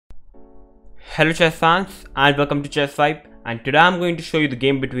Hello chess fans and welcome to Chess Vibe, and today I'm going to show you the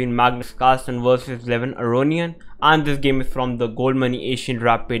game between Magnus Carlsen versus Levon Aronian, and this game is from the Goldmoney Asian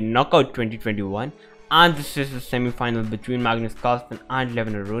Rapid Knockout 2021, and this is the semi-final between Magnus Carlsen and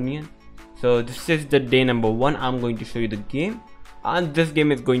Levon Aronian. So this is the day number 1. I'm going to show you the game, and this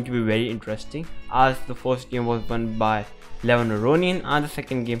game is going to be very interesting as the first game was won by Levon Aronian and the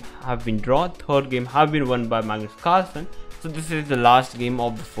second game have been drawn, third game have been won by Magnus Carlsen. So this is the last game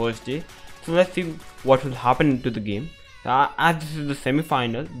of the first day. So let's see what will happen to the game. As this is the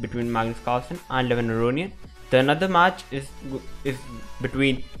semi-final between Magnus Carlsen and Levon Aronian, the another match is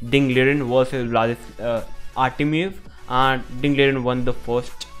between Ding Liren versus Vladimir Artemiev, and Ding Liren won the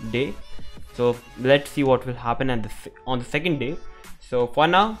first day. So let's see what will happen on the second day. So for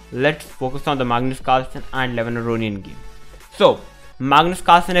now, let's focus on the Magnus Carlsen and Levon Aronian game. So Magnus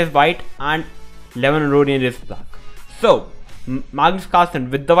Carlsen is white and Levon Aronian is black. So Magnus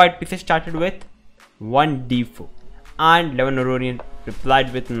Carlsen with the white pieces started with 1d4 and Levon Aronian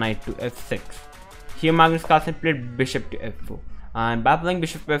replied with knight to f6. Here Magnus Carlsen played bishop to f4, and by playing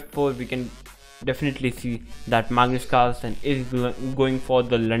bishop to f4 we can definitely see that Magnus Carlsen is going for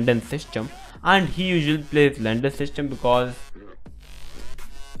the London system, and he usually plays London system because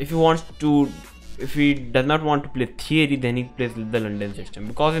if he does not want to play theory, then he plays the London system,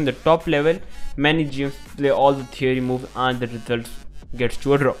 because in the top level many GMs play all the theory moves and the results gets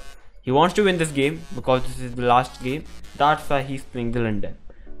to a draw. He wants to win this game because this is the last game, that's why he's playing the London.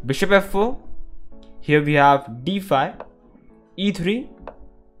 Bishop f4, here we have d5, e3,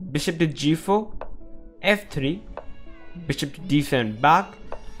 bishop to g4, f3, bishop to d7 back,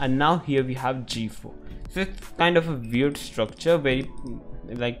 and now here we have g4. So it's kind of a weird structure, very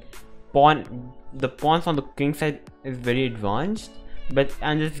like the pawns on the king side is very advanced,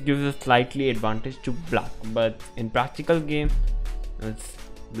 and this gives a slightly advantage to black, but in practical game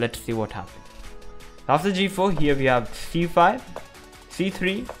let's see what happens. After g4, here we have c5,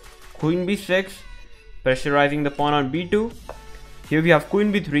 c3, queen b6, pressurizing the pawn on b2. Here we have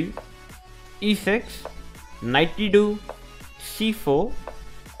queen b3, e6, knight d2, c4,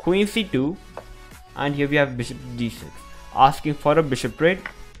 queen c2, and here we have bishop d6, asking for a bishop trade.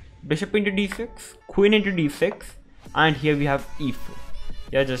 Bishop into d6, queen into d6, and here we have e4.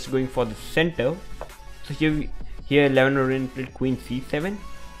 Yeah, just going for the center. So here Levon Aronian played queen c7.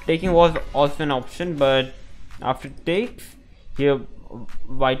 Taking was also an option, but after takes, here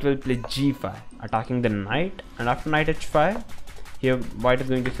white will play g5, attacking the knight, and after knight h5, here white is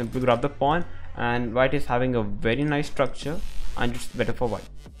going to simply grab the pawn, and white is having a very nice structure and it's better for white.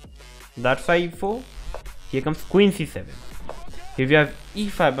 That's why e4. Here comes queen c7. Here we have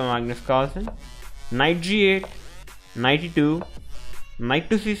e5 by Magnus Carlsen, knight g8, knight e2, knight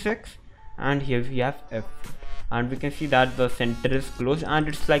to c6, and here we have f4. And we can see that the center is closed, and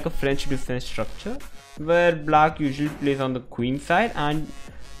it's like a French defense structure where black usually plays on the queen side, and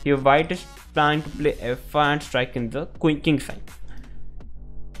here white is planning to play f5 and strike in the king side.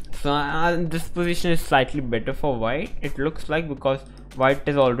 So this position is slightly better for white, it looks like, because white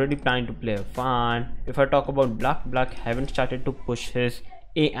is already planning to play f5, and if I talk about black haven't started to push his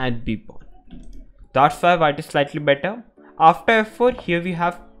a and b pawn. That's why white is slightly better. After f4, here we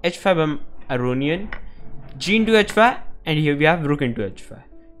have h5 by Aronian, g into h5, and here we have rook into h5.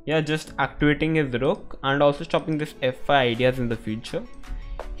 Yeah, just activating his rook and also stopping this f5 ideas in the future.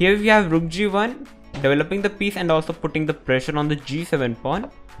 Here we have rook g1, developing the piece and also putting the pressure on the g7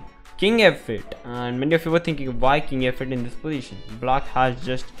 pawn. King f8, and many of you were thinking why king f8 in this position. Black has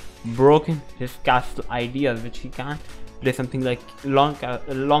just broken his castle ideas, which he can't play something like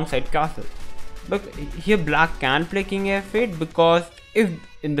alongside castle. But here black can play king f8, because if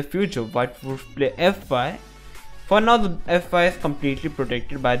in the future white would play f5, for now the f5 is completely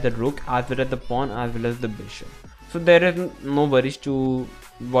protected by the rook as well as the pawn as well as the bishop. So there is no worries to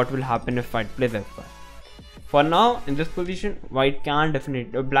what will happen if white plays f5. For now, in this position, black can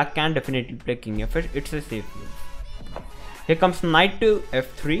definitely play king f8. It's a safe move. Here comes knight to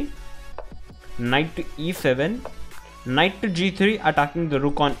f3, knight to e7, knight to g3, attacking the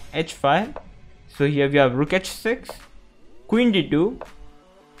rook on h5. So here we have rook h6, queen d2,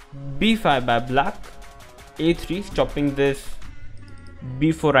 b5 by black, a3, stopping this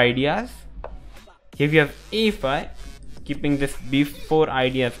b4 ideas. Here we have a5, keeping this b4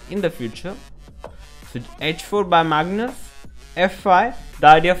 ideas in the future. So h4 by Magnus, f5. The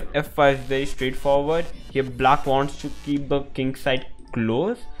idea of f5 is very straightforward. Here black wants to keep the king side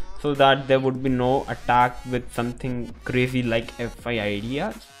close so that there would be no attack with something crazy like f5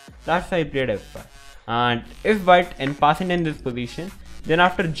 ideas. That's why I played f5. And if white passing in this position, then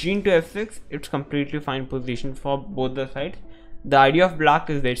after g into f6, it's completely fine position for both the sides. the idea of black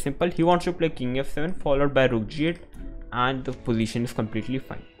is very simple. He wants to play king f7 followed by rook g8, and the position is completely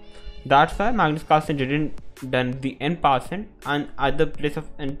fine. That's why Magnus Carlsen didn't done the n%, and at the place of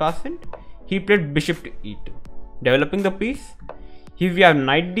n%, he played bishop to e2, developing the piece. Here we have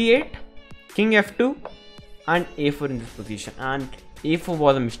knight d8, king f2, and a4 in this position. And a4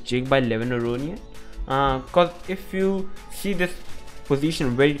 was a mistake by Levon Aronian, because if you see this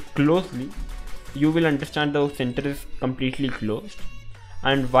position very closely, you will understand the center is completely closed,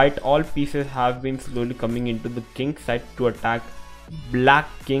 and white all pieces have been slowly coming into the king side to attack black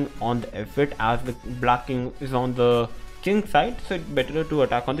king on the f8, as the black king is on the king side, so it's better to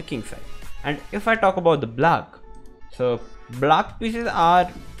attack on the king side. And if I talk about the black, so black pieces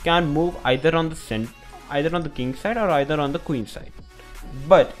can move either on the center, either on the king side or either on the queen side,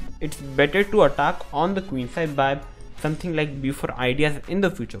 but it's better to attack on the queen side by something like b4 ideas in the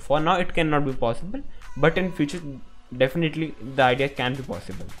future. For now it cannot be possible, but in future definitely the idea can be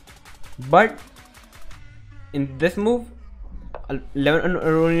possible. But in this move, Levon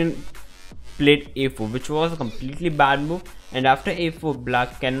Aronian played a4, which was a completely bad move, and after a4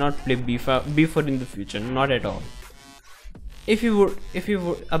 black cannot play b4 in the future, not at all. If you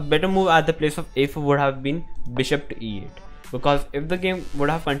would, a better move at the place of a4 would have been bishop to e8, because if the game would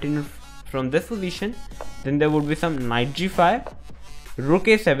have continued from this position, then there would be some knight g5, rook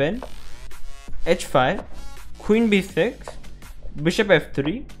a7, h5, queen b6, bishop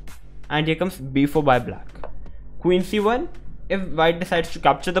f3, and here comes b4 by black. Queen c1, if white decides to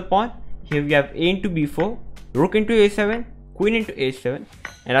capture the pawn, here we have a into b4, rook into a7, queen into a7,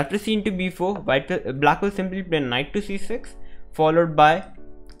 and after c into b4, black will simply play knight to c6, followed by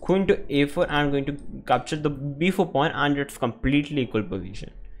queen to a4, and going to capture the b4 pawn, and it's completely equal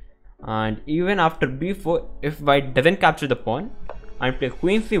position. And even after b4, if white doesn't capture the pawn and play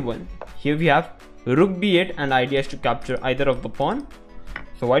queen c1, here we have rook b8, and idea is to capture either of the pawn.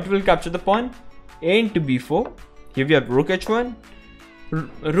 So white will capture the pawn, a into b4, here we have rook h1,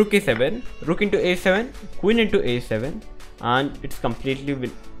 rook a7, rook into a7, queen into a7, and it's completely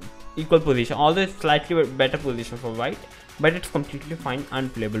with equal position, although it's slightly better position for white, but it's completely fine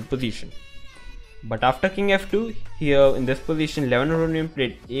and playable position. But after king f2, here in this position Levon Aronian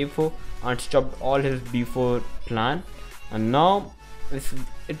played a4 and stopped all his b4 plan, and now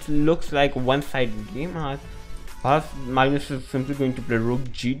it looks like one-sided game, as Magnus is simply going to play rook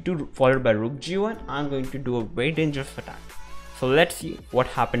g2 followed by rook g1 and going to do a very dangerous attack. So let's see what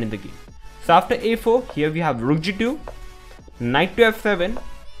happened in the game. So after a4, here we have rook g2, knight to f7,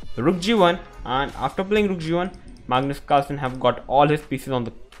 rook g1, and after playing rook g1, Magnus Carlsen have got all his pieces on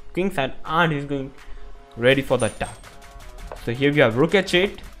the king side and he's going ready for the attack. So here we have rook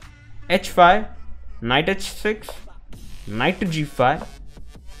h8, h5, knight h6, knight to g5,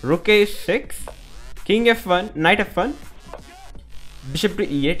 rook a6, king f1, knight f1, bishop to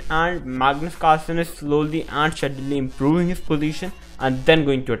e8, and Magnus Carlsen is slowly and steadily improving his position and then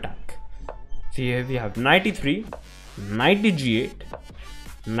going to attack. So here we have knight e3, knight to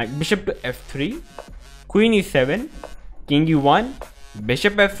g8, bishop to f3, queen e7, king e1,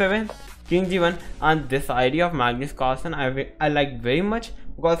 bishop f7, king g1, and this idea of Magnus Carlsen I like very much,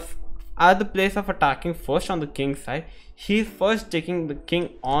 because at the place of attacking first on the king side, he's first taking the king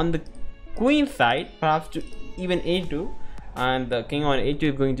on the queen side, perhaps to even a2, and the king on a2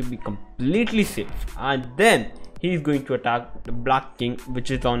 is going to be completely safe, and then he is going to attack the black king,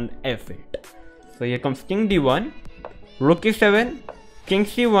 which is on f8. So here comes king d1, rook e7, king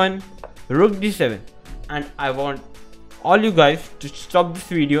c1, rook d7, and I want all you guys to stop this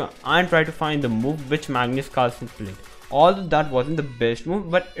video and try to find the move which Magnus Carlsen played. Although that wasn't the best move,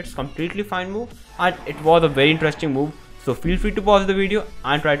 but it's completely fine move and it was a very interesting move. So feel free to pause the video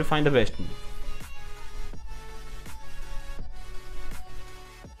and try to find the best move.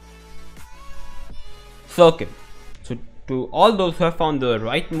 So okay, so to all those who have found the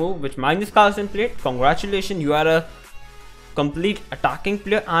right move which Magnus Carlsen played, congratulations, you are a complete attacking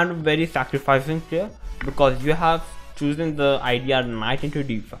player and very sacrificing player, because you have chosen the idea knight into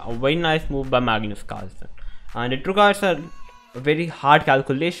d5, a very nice move by Magnus Carlsen, and it requires a very hard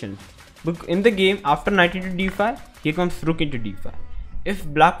calculation. In the game, after knight into d5, here comes rook into d5. If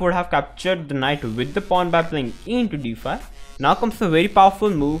black would have captured the knight with the pawn by playing e into d5, now comes a very powerful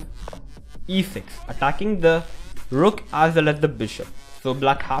move, e6, attacking the rook as well as the bishop. So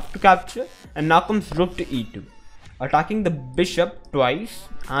black have to capture, and now comes rook to e2, attacking the bishop twice,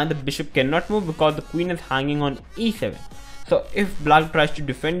 and the bishop cannot move because the queen is hanging on e7. So if black tries to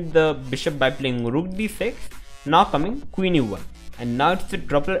defend the bishop by playing rook d6, now coming queen e1, and now it's a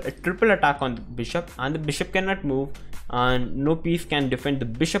triple attack on the bishop, and the bishop cannot move, and no piece can defend the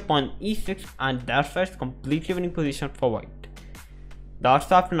bishop on e6, and that's why it's completely winning position for white.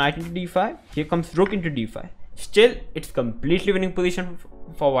 That's after knight into d5. Here comes rook into d5. Still, it's completely winning position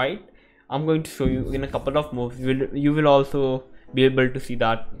for white. I'm going to show you in a couple of moves. You will also be able to see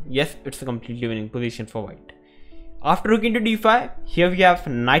that yes, it's a completely winning position for white. After rook into d5, here we have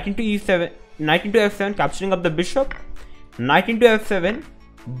knight into e7, knight into f7, capturing up the bishop. Knight into f7,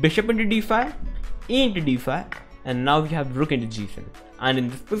 bishop into d5, e into d5, and now we have rook into g7. And in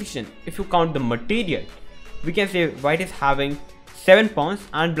this position, if you count the material, we can say white is having 7 pawns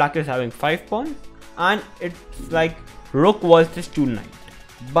and black is having 5 pawns, and it's like rook versus 2 knight.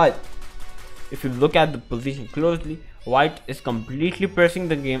 But if you look at the position closely, white is completely pressing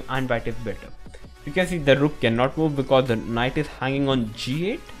the game and white is better. You can see the rook cannot move because the knight is hanging on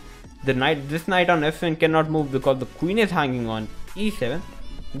g8. This knight on f7 cannot move because the queen is hanging on e7.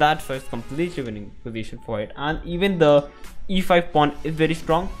 That's why it's completely winning position for white. And even the e5 pawn is very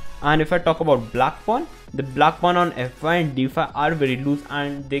strong. And if I talk about black pawn, the black pawn on f1 and d5 are very loose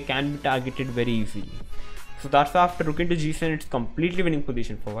and they can be targeted very easily. So that's why after rook into g7, it's completely winning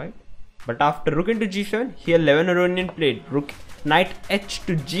position for white. But after rook into g7, here Levon Aronian played knight h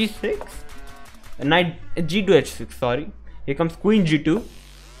to g6, knight g to h6, sorry. Here comes queen g2,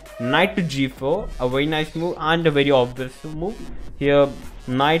 knight to g4, a very nice move and a very obvious move. Here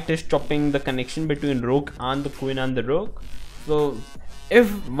knight is stopping the connection between rook and the queen and the rook. So if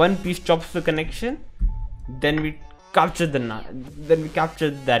one piece stops the connection, then we capture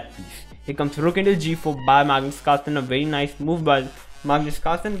that piece. Here comes rook into g4 by Magnus Carlsen, a very nice move by Magnus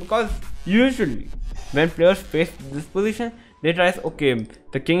Carlsen, because usually when players face this position, they try, okay,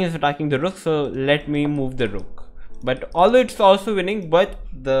 the king is attacking the rook, so let me move the rook. But although it's also winning, but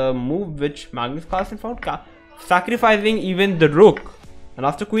the move which Magnus Carlsen found, sacrificing even the rook, and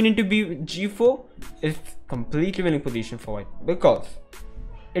after queen into g4, is completely winning position for white, because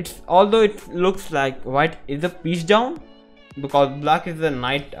although it looks like white is a piece down because black is a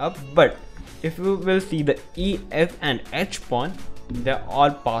knight up, but if you will see the e, f and h pawn, they're all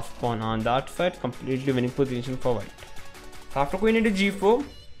passed pawn on that side, completely winning position for white. After queen into g4,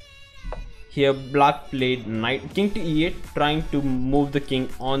 here black played king to e8, trying to move the king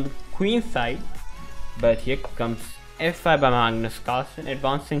on the queen side, but here comes f5 by Magnus Carlsen,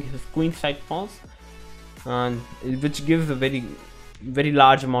 advancing his queen side pawns, and which gives a very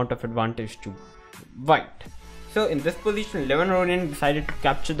large amount of advantage to white. So in this position, Levon Aronian decided to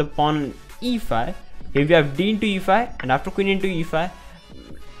capture the pawn on e5. Here we have d into e5, and after queen into e5,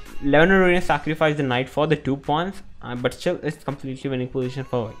 Levon Aronian sacrificed the knight for the 2 pawns, but still it's completely winning position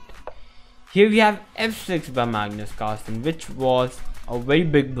for white. Here we have f6 by Magnus Carlsen, which was a very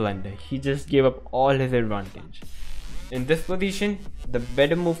big blunder. He just gave up all his advantage. In this position, the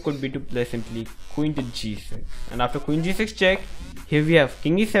better move could be to play simply queen to g6, and after queen g6 check, here we have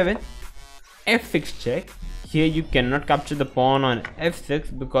king e7, f6 check. Here you cannot capture the pawn on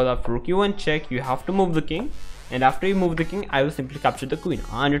f6 because after rook e1 check, you have to move the king, and after you move the king, I will simply capture the queen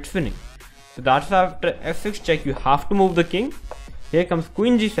and it's winning. So that's after f6 check, you have to move the king. Here comes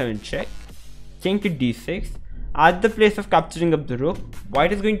queen g7 check, king to d6. At the place of capturing up the rook,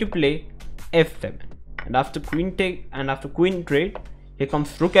 white is going to play f7, and after queen take and after queen trade, here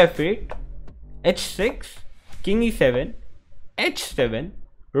comes rook f8, h6, king e7, h7,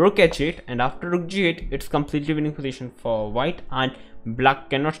 rook h8, and after rook g8, it's completely winning position for white, and black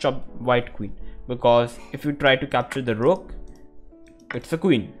cannot stop white queen, because if you try to capture the rook, it's a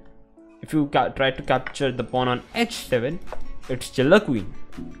queen. If you try to capture the pawn on h7, it's still a queen.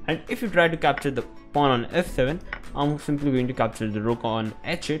 And if you try to capture the pawn on f7, I'm simply going to capture the rook on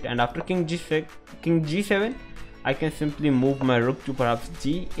h8, and after king g7, I can simply move my rook to perhaps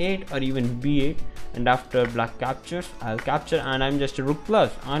g8 or even b8, and after black captures, I'll capture, and I'm just a rook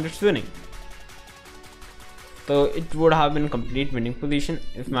plus, and it's winning. So it would have been complete winning position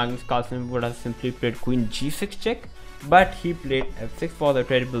if Magnus Carlsen would have simply played queen g6 check, but he played f6 for the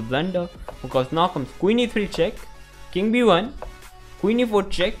terrible blunder, because now comes queen e3 check, king b1, queen e4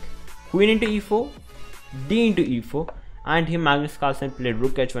 check, queen into e4, d into e4, and here Magnus Carlsen played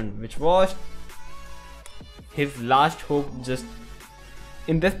rook h1, which was his last hope. Just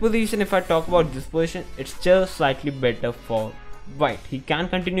in this position, if I talk about this position, it's still slightly better for white. He can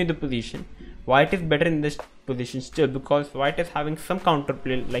continue the position. White is better in this position still, because white is having some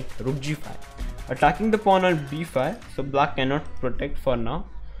counterplay like rook g5, attacking the pawn on b5, so black cannot protect for now.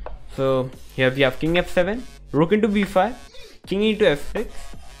 So here we have king f7, rook into b5, king into f6,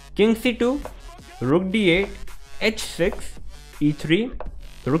 king c2, rook d8, h6, e3,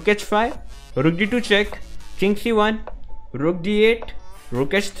 rook h5, rook d2 check, king c1, rook d8, rook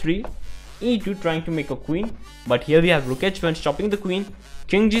h3, e2 trying to make a queen, but here we have rook h1 stopping the queen,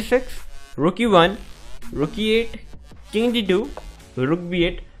 king g6, rook e1, rook e8, king d2, rook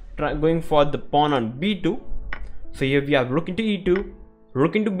b8, going for the pawn on b2. So here we have rook into e2,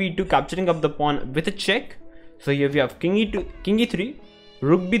 rook into b2, capturing up the pawn with a check. So here we have king e2, king e3,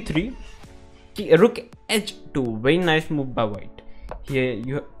 rook b3, rook h2. Very nice move by white.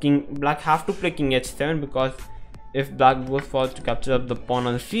 Here black have to play king h7, because if black goes for to capture up the pawn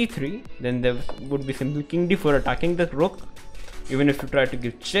on c3, then there would be simply king d4 attacking the rook. Even if you try to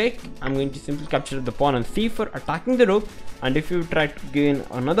give check, I'm going to simply capture the pawn on c4 attacking the rook, and if you try to gain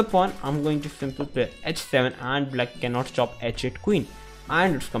another pawn, I'm going to simply play h7, and black cannot stop h8 queen,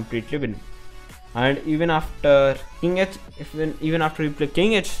 and it's completely winning. And even after even after you play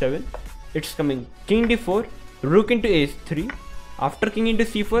king h7, it's coming king d4, rook into a3. After king into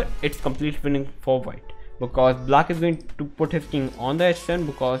c4, it's completely winning for white, because black is going to put his king on the h7,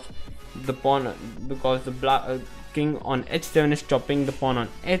 because the black king on h7 is stopping the pawn on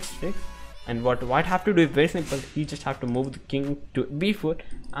h6. And what white have to do is very simple. He just have to move the king to b4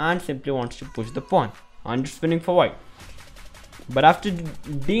 and simply wants to push the pawn, and it's winning for white. But after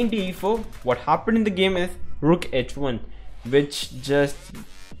d into e4, what happened in the game is rook h1, which just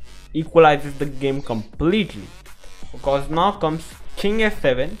equalizes the game completely, because now comes king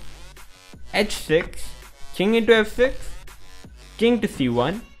f7, h6, king into f6, king to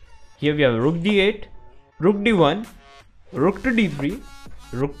c1. Here we have rook d8, rook d1, rook to d3,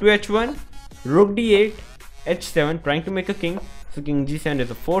 rook to h1, rook d8, h7, trying to make a king. So king g7 is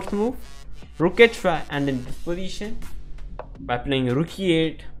the fourth move, rook h5, and in this position, by playing rook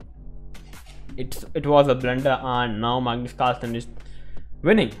e8, it was a blunder, and now Magnus Carlsen is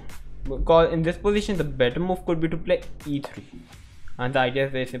winning, because in this position the better move could be to play e3. And the idea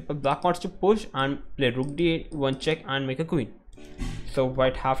is very simple. Black wants to push and play rook d8, one check, and make a queen. So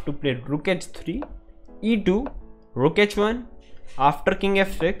white have to play rook h3, e2, rook h1, after king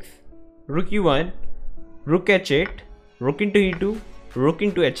f6, rook e1, rook h8, rook into e2, rook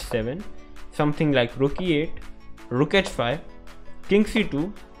into h7, something like rook e8, rook h5, king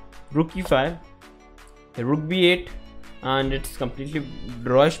c2, rook e5, rook b8, and it's completely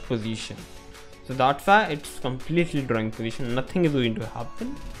drawish position. So that's why it's completely drawing position, nothing is going to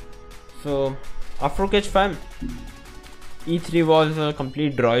happen. So after rook h5, e3 was a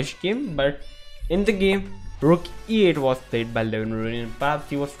complete drawish game, but in the game rook e8 was played by Levon Aronian. Perhaps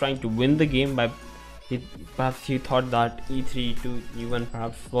he was trying to win the game by perhaps he thought that e3 to e1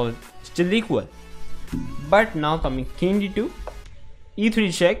 perhaps was still equal. But now coming king d2,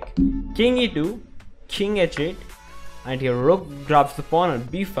 e3 check, king e2, king h8, and here rook grabs the pawn on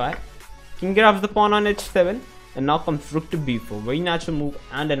b5, king grabs the pawn on h7, and now comes rook to b4. Very natural move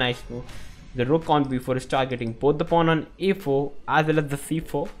and a nice move. The rook on b4 is targeting both the pawn on a4 as well as the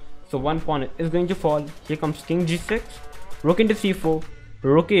c4. So one pawn is going to fall. Here comes king g6, rook into c4,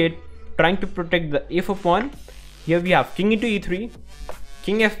 rook a8, trying to protect the a4 pawn. Here we have king into e3,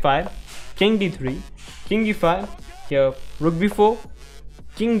 king f5, king d3, king e5. Here rook b4,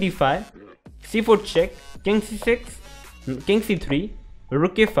 king d5, c4 check, king c6, king c3,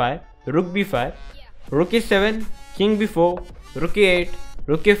 rook a5, rook b5, rook a7, king b4, rook a8,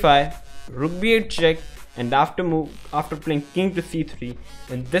 rook a5, rook b8 check, and after playing king to c3,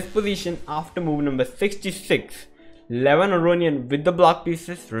 in this position, after move number 66, Levon Aronian with the black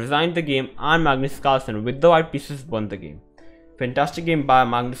pieces resigned the game, and Magnus Carlsen with the white pieces won the game. Fantastic game by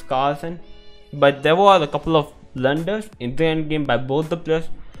Magnus Carlsen, but there were a couple of blunders in the end game by both the players.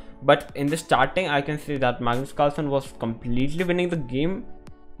 But in the starting, I can say that Magnus Carlsen was completely winning the game,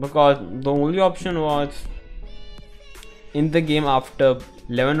 because the only option was in the game after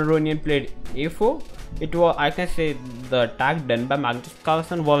Levon Aronian played a4. It was, I can say, the attack done by Magnus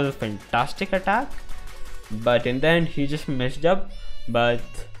Carlsen was a fantastic attack, but in the end he just messed up. But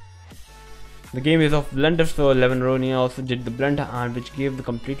the game is of blunder, so Levon Aronian also did the blunder, and which gave the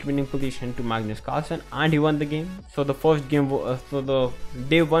complete winning position to Magnus Carlsen, and he won the game. So the first game, so the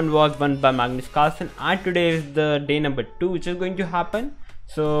day 1 was won by Magnus Carlsen, and today is the day number 2 which is going to happen.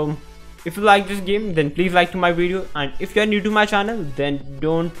 So if you like this game, then please like to my video, and if you are new to my channel, then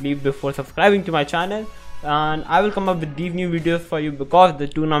don't leave before subscribing to my channel, and I will come up with these new videos for you, because the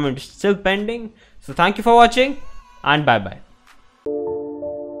tournament is still pending. So thank you for watching, and bye bye.